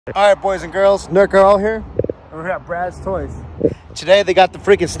All right, boys and girls, Nurk are all here. And we're at Brad's Toys. Today they got the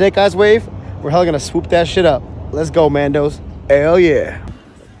freaking Snake Eyes wave. We're hell gonna swoop that shit up. Let's go, Mandos. Hell yeah.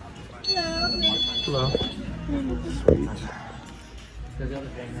 Hello. Sweet.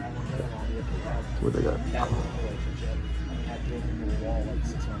 What they got?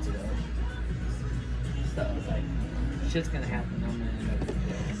 Shit's gonna happen.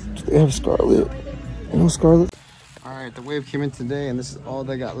 They have Scarlet. No Scarlet. All right, the wave came in today, and this is all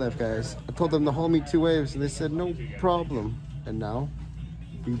they got left, guys. I told them to hold me 2 waves, and they said no problem. And now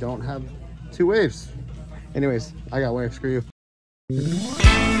we don't have 2 waves. Anyways, I got waves. Screw you.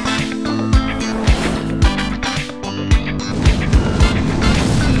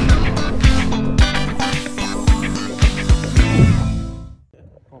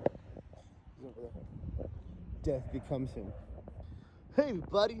 Death becomes him. Hey,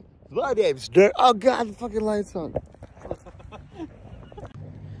 buddy. My name's Dirk. Oh, God, the fucking light's on.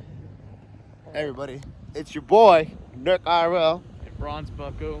 Hey, everybody. It's your boy, Nurk IRL. And Bronze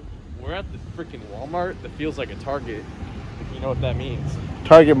Bucko. We're at the freaking Walmart that feels like a Target. If you know what that means.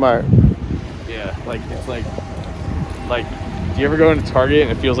 Target Mart. Yeah, like, it's like, do you ever go into Target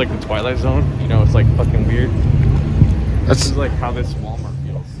and it feels like the Twilight Zone? You know, it's like fucking weird. This is like how this Walmart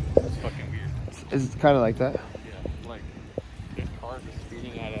feels. It's fucking weird. It's kind of like that. Yeah, like, there's cars are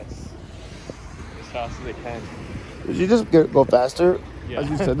speeding at us as fast as they can. Did you just go faster? Yeah. As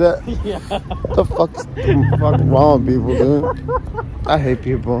you said that? Yeah. What the fuck's wrong with people, dude? I hate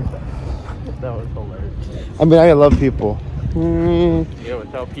people. That was hilarious. I mean, I love people. Yeah,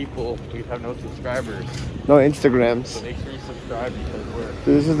 without people, we'd have no subscribers. No Instagrams. So make sure you subscribe because we're...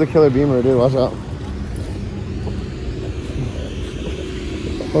 Dude, this is the killer beamer, dude. Watch out.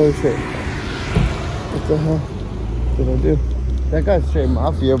 Holy shit. What the hell did I do? That guy's straight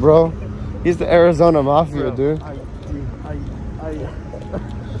mafia, bro. He's the Arizona Mafia, dude.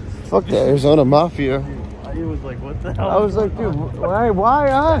 Fuck the Arizona Mafia. I was like, what the hell? I was like, dude, why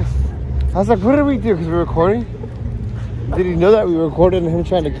us? I was like, what did we do? Because we were recording? Did he know that we recorded him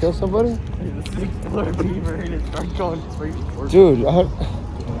trying to kill somebody? Dude,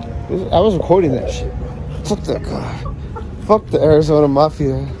 I was recording that shit. Fuck that guy. Fuck the Arizona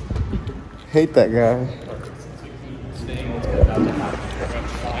Mafia. Hate that guy.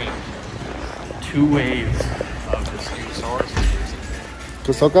 2 waves of the Stegosaurus.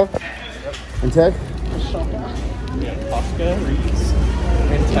 Kasoka? Yep. And Ted? Yeah, Tosca, Reese,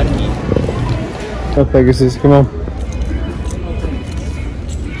 and Teddy. Oh, Pegasus, come on.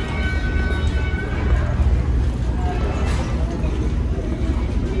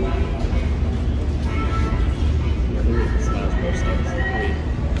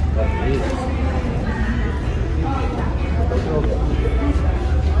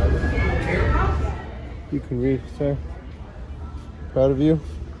 You can read, sir. Proud of you.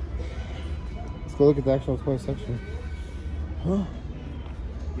 Let's go look at the actual toy section. Huh?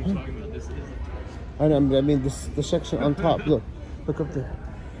 We're talking about this. I mean the section on top. Look up there,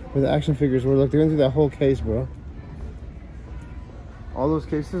 where the action figures were. Look, they're going through that whole case, bro. All those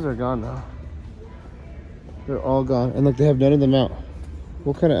cases are gone now. They're all gone, and look, they have none of them out.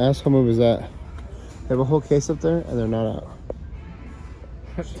 What kind of asshole move is that? They have a whole case up there, and they're not out.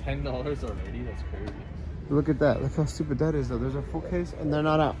 $10 already? That's crazy. Look at that. Look how stupid that is, though. There's a full case, and they're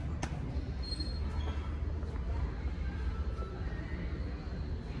not out.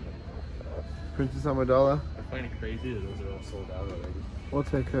 Princess Amidala. I find it crazy that those are all sold out already. We'll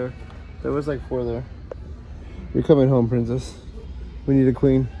take her. There was like 4 there. You're coming home, princess. We need a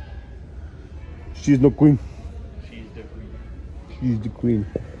queen. She's no queen. She's the queen. She's the queen.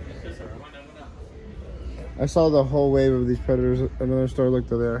 I saw the whole wave of these predators at another store. Look,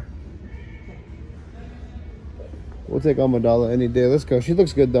 they're there. We'll take Amidala any day. Let's go. She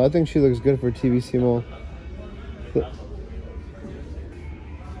looks good, though. I think she looks good for TVC Mall.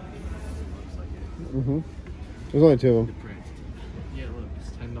 There's only 2 of them. Yeah, look,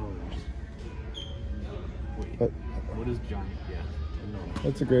 it's $10. Wait, But what is giant? Yeah, $10.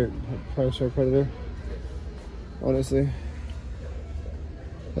 that's a great price for a predator. Honestly,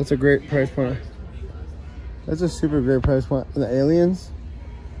 that's a great price point. That's a super great price point. And the aliens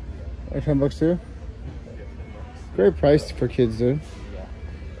are $10 too. Great price for kids, dude. Yeah.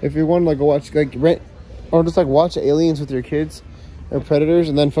 If you want to like go watch, like rent, or just like watch aliens with your kids or predators,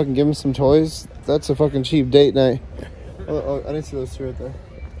 and then fucking give them some toys, that's a fucking cheap date night. Oh, I didn't see those 2 right there.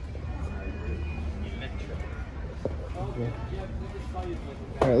 Okay.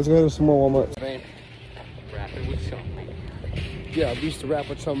 All right, let's go to some more Walmart. Rapping with Chumley. Yeah, I used to rap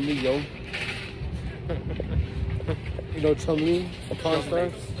with Chumley, yo. You know Chumley, Pawn Star?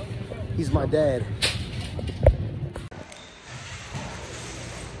 He's my dad.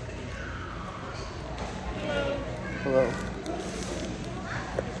 Hello.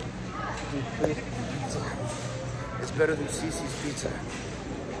 It's better than Cece's pizza.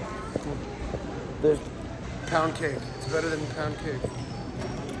 There's pound cake. It's better than pound cake.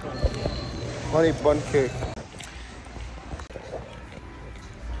 Honey bun cake.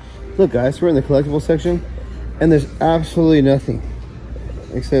 Look guys, we're in the collectible section and there's absolutely nothing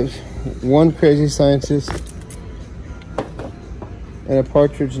except one crazy scientist and a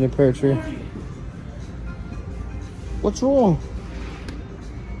partridge in a pear tree. What's wrong?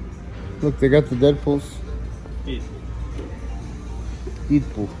 Look, they got the Deadpools.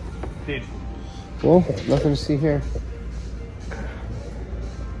 Deadpool. Well, nothing to see here.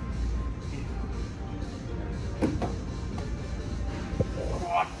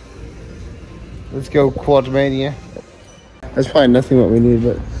 Let's go Quadmania. That's probably nothing what we need,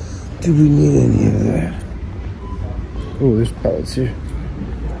 but do we need any of that? Oh, there's pallets here.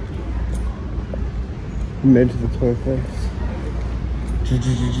 Made to the toy place.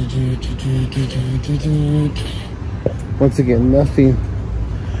 Once again, nothing.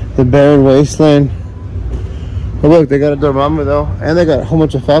 The barren wasteland. Oh look, they got a Dormammu though, and they got a whole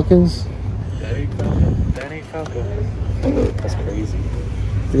bunch of falcons. That ain't falcon. That's crazy.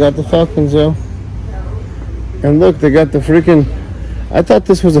 They got the falcons though. And look, they got the freaking... I thought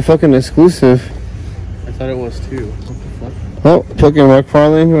this was a fucking exclusive. I thought it was too. What the fuck? Oh, fucking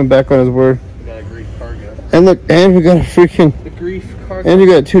McFarlane went back on his word. We got a Greek cargo. And look, and we got a freaking... The Greek cargo. And you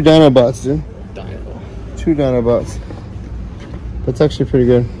got 2 Dinobots, dude. Dino. 2 Dinobots. That's actually pretty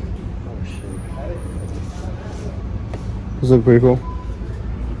good. Oh shit. Those look pretty cool.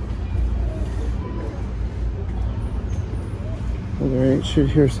 Well, there ain't shit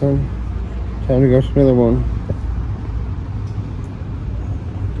here, son. Time to go to another one.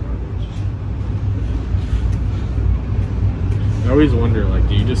 I always wonder, like,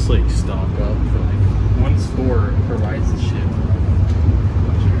 do you just like stock up for like one store provides the shit?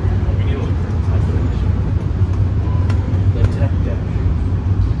 We need to look for the tech deck.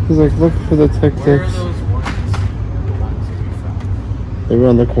 He's like, look for the tech Where are decks. those ones? The ones we found. They were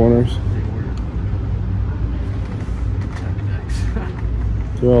on the corners. Tech decks.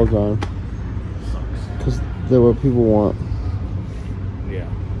 They're all gone. Sucks. Because they're what people want. Yeah,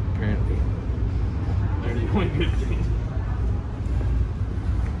 apparently. They're the only good thing.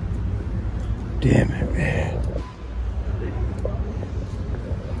 Damn it, man.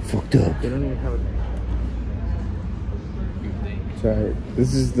 Fucked up. They don't even have a name. It's alright.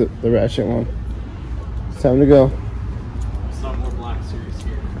 This is the ratchet one. It's time to go. Some more Black Series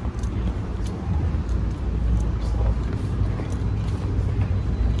here.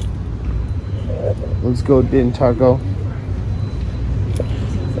 Let's go, Din Taco.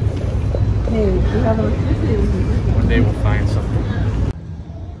 Hey, we have electricity. One day we'll find something.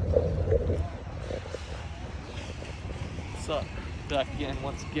 What's up? Back again,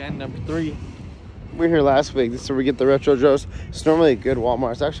 once again, number 3. We were here last week. This is where we get the Retro Joes. It's normally a good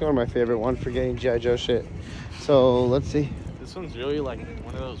Walmart. It's actually one of my favorite ones for getting G.I. Joe shit. So, let's see. This one's really like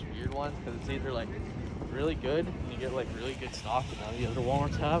one of those weird ones because it's either like really good and you get like really good stock that none of the other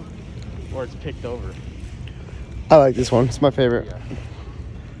Walmarts have, or it's picked over. I like this one. It's my favorite. Yeah.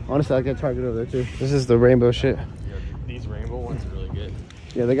 Honestly, I like that Target over there too. This is the rainbow shit. Yeah, these rainbow ones are really good.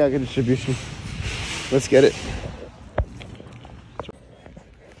 Yeah, they got good distribution. Let's get it.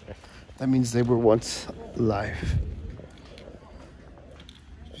 That means they were once live.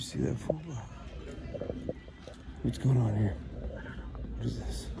 Did you see that fool? What's going on here? What is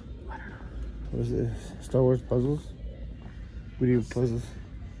this? I don't know. What is this? Star Wars puzzles? We do puzzles.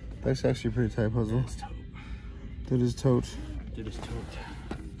 That's actually a pretty tight puzzle. That is tote. That is tote.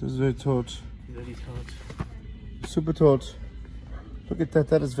 This is very tote. That is tote. Super tote. Look at that.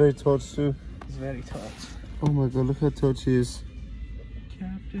 That is very tote too. It's very tote. Oh my god, look how tote she is.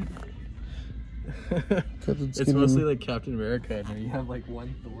 Captain. Captain It's Skin mostly and- like Captain America, and you have like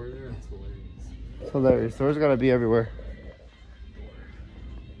one Thor there, and it's hilarious. It's hilarious. Thor's gotta be everywhere.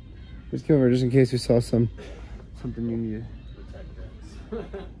 Just come over just in case we saw something you needed.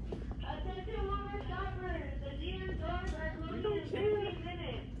 Attention Walmart shoppers, the GM doors are closing in 15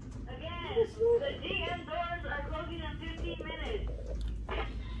 minutes. Again, the GM doors are closing in 15 minutes.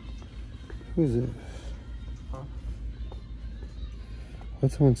 Who is it? Huh?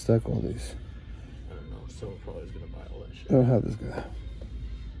 Why'd someone stack all these? I don't know. Someone probably is gonna buy all that shit. I don't have this guy.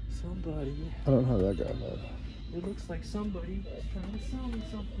 Somebody. I don't have that guy. But It looks like somebody is trying to sell me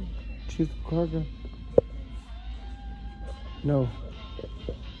something. choose the cargo. No.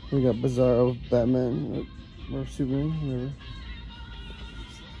 We got Bizarro, Batman, or Superman, whatever.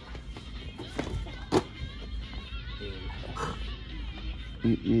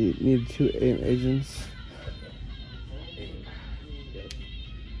 You need 2 agents.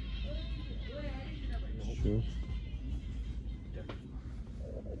 true.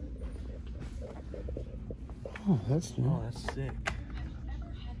 Oh, that's new. Oh, that's sick.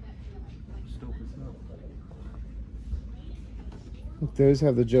 Just open this up. Look, those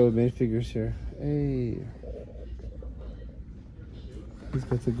have the Joe May figures here. Hey. He's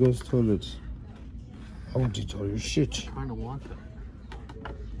got the ghost toilets. I want to tell you shit. I kind of want that.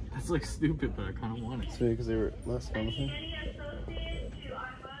 That's like stupid, but I kind of want it. Sweet, because they were less promising.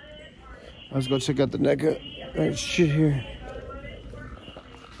 Let's go check out the NECA. There's shit here.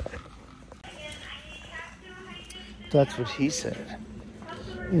 That's what he said.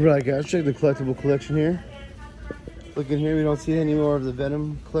 Right, guys, check the collectible collection here. Look in here, we don't see any more of the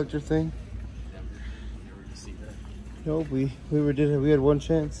Venom collector thing. Never to see that. Nope, we had one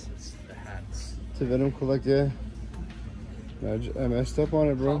chance It's the hats. to Venom collect, yeah. I messed up on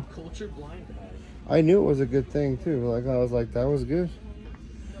it, bro. Pop culture blind bag. I knew it was a good thing too. Like I was like, that was good.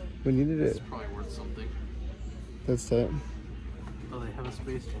 We needed It's it. probably worth something. That's that. Oh, they have a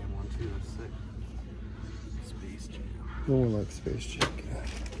Space Jam one too. That's sick. Space Jam. No one likes Space Jam.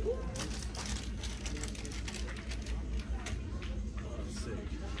 That's sick.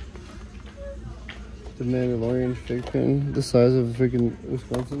 The Mandalorian fig pin, the size of a freaking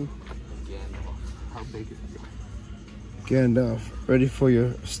Wisconsin. Gandalf. How big is it? Gandalf, ready for your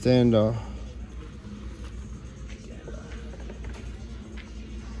standoff.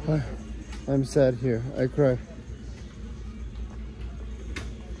 I'm sad here. I cry.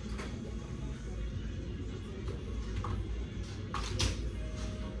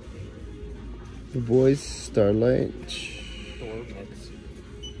 The boys, Starlight. Thor mix.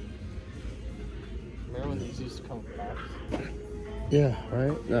 Remember when these used to come with packs? Yeah,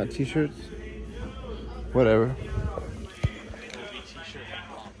 right? Not t-shirts. Whatever.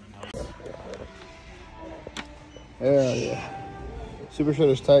 Hell yeah. Super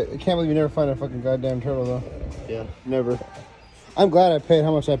Shredder's tight. I can't believe you never find a fucking goddamn turtle though. Yeah. Never. I'm glad I paid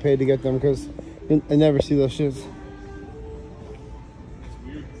how much I paid to get them because I never see those shits. It's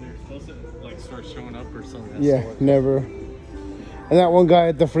weird because they're supposed to like start showing up or something. Yeah, never. And that one guy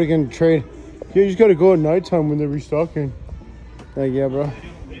at the freaking trade, yeah, you just gotta go at nighttime when they're restocking. Like, yeah, bro.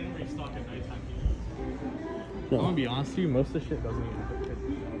 They don't restock at nighttime. I'm gonna be honest with you, most of the shit doesn't even hit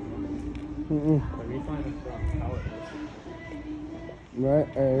 50,000. Like we find it from pallet. Right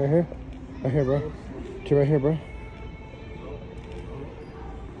here. Right here, bro. To right here, bro.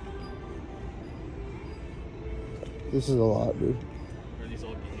 This is a lot, dude. Are these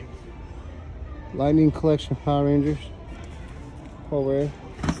all games? Lightning Collection Power Rangers. Oh, wait.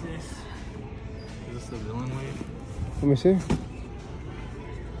 What's this? Is this the villain wave? Let me see.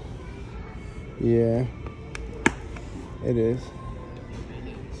 Yeah. It is.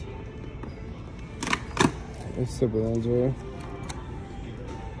 It's the villains, right?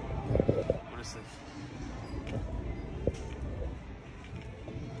 What is this?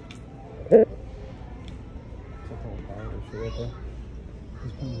 Right there.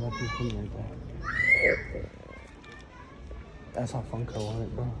 He's putting right there. That's how Funko on it,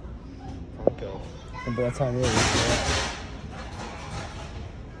 bro. Funko. But that's how it is.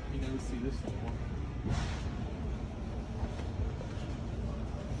 You never see this anymore.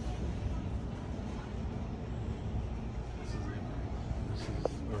 This is it. This is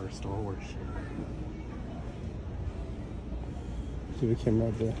our Star Wars shit. See the camera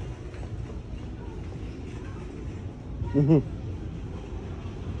right there.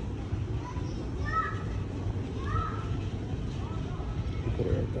 Put it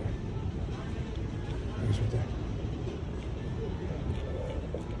right there. It's right there.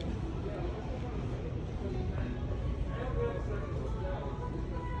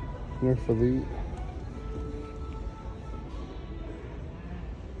 Nerf Elite.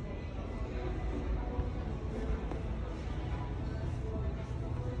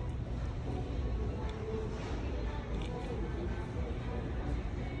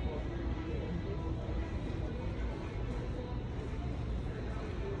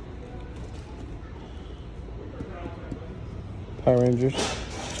 Power Rangers.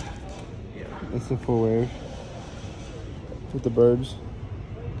 Yeah. It's the full wave. With the birds.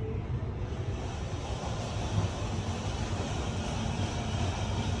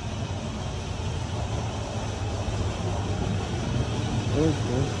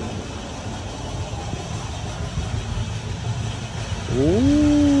 Ooh.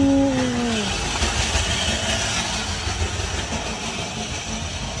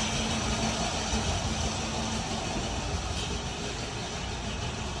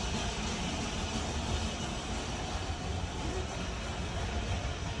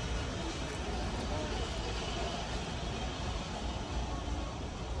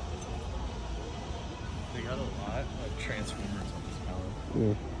 They got a lot of transformers on this power.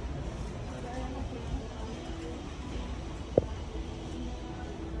 Yeah.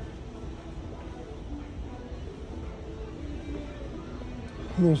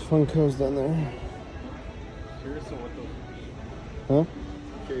 There's fun cows down there. Curious to what those. Huh?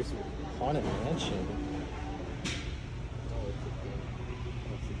 Curious what haunted mansion.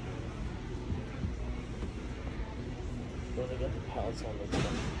 Well, they got the palace on this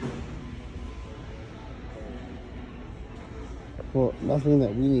one. Well, nothing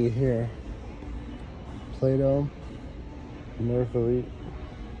that we need here. Play-Doh, Nerf Elite.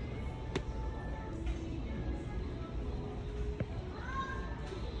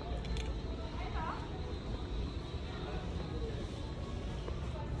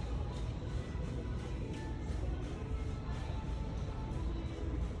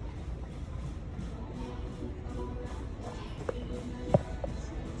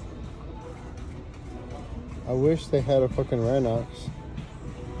 I wish they had a fucking Rhinox.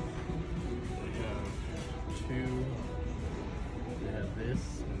 They have two. They have this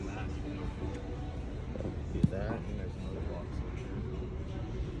and that. You can get that, and there's another box over here.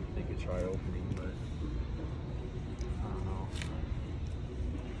 They could try opening, but I don't know.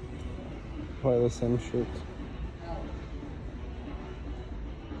 Probably the same shit.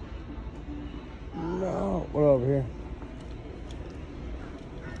 No. What over here?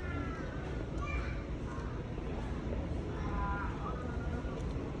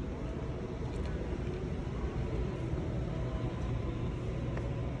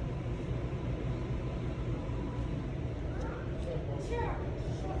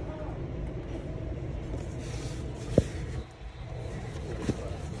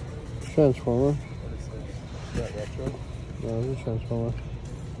 Transformer. What is this? Is that retro? No, this is a Transformer.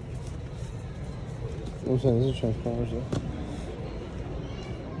 I'm saying this is Transformers though.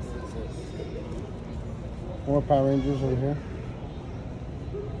 What is this? More Power Rangers over here.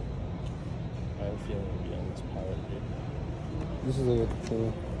 I have a feeling we're getting this power here. This is like a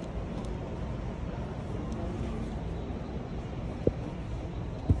thing.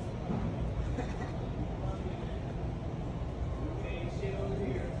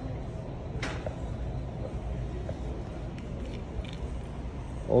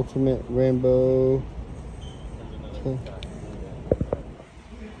 Ultimate Rainbow. Okay.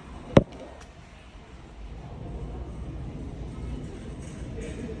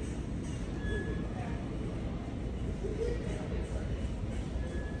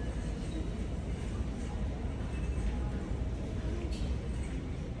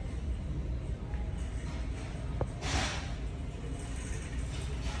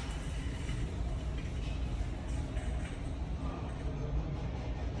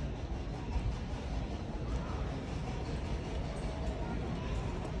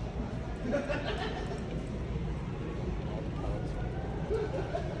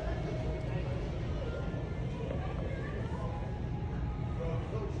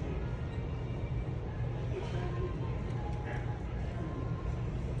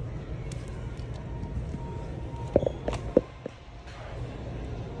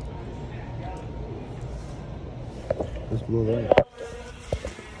 Let's move in.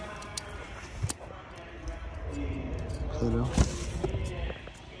 Play-Doh.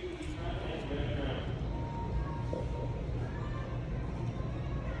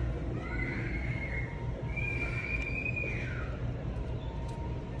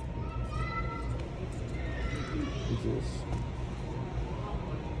 What's this?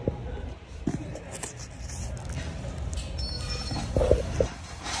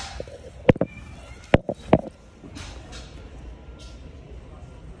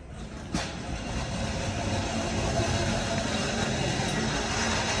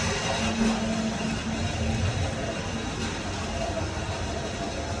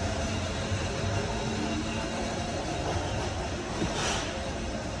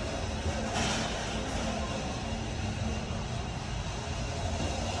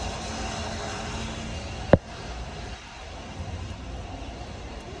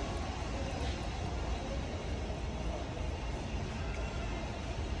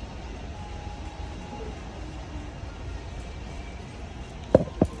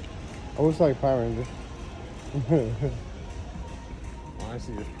 I wish like Power Rangers.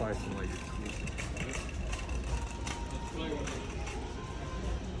 Honestly, there's probably some like exclusive.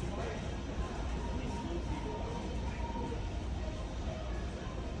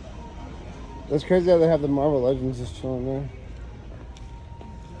 That's crazy how they have the Marvel Legends just chilling there.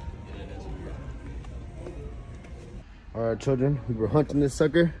 Alright children, we were hunting this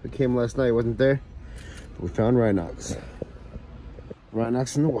sucker. We came last night, it wasn't there. But we found Rhinox.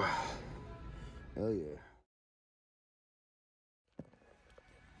 Rhinox in the wild. Hell yeah.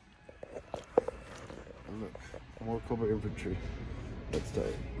 More Cobra Infantry. That's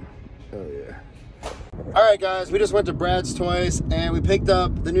tight. Oh yeah. All right, guys, we just went to Brad's Toys and we picked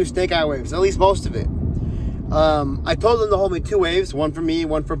up the new Snake Eye waves, at least most of it. I told them to hold me 2 waves, one for me,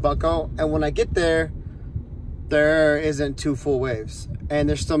 one for Bucko. And when I get there, there isn't 2 full waves. And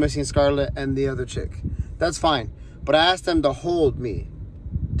they're still missing Scarlet and the other chick. That's fine. But I asked them to hold me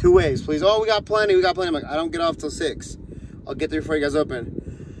 2 waves, please. Oh, we got plenty, we got plenty. I'm like, I don't get off till 6. I'll get there before you guys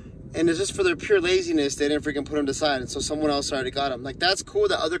open. And it's just for their pure laziness, they didn't freaking put them to side. And so someone else already got them. Like, that's cool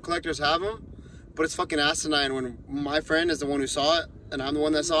that other collectors have them. But it's fucking asinine when my friend is the one who saw it. And I'm the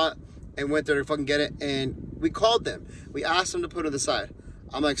one that saw it. And went there to fucking get it. And we called them. We asked them to put it to the side.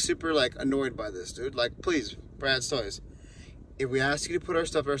 I'm like super like annoyed by this, dude. Like, please, Brad's Toys. If we ask you to put our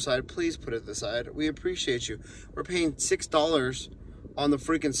stuff to our side, please put it to the side. We appreciate you. We're paying $6 on the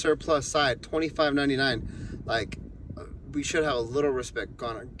freaking surplus side. $25.99. Like, we should have a little respect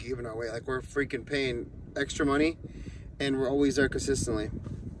giving our way. Like, we're freaking paying extra money and we're always there consistently.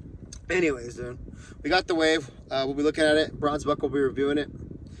 Anyways, dude, we got the wave. We'll be looking at it. Bronze Buck will be reviewing it.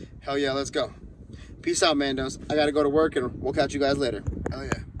 Hell yeah, let's go. Peace out, Mandos. I gotta go to work and we'll catch you guys later. Hell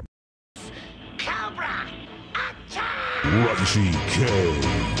yeah. Cobra, attack! Rocky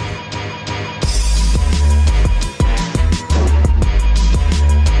K.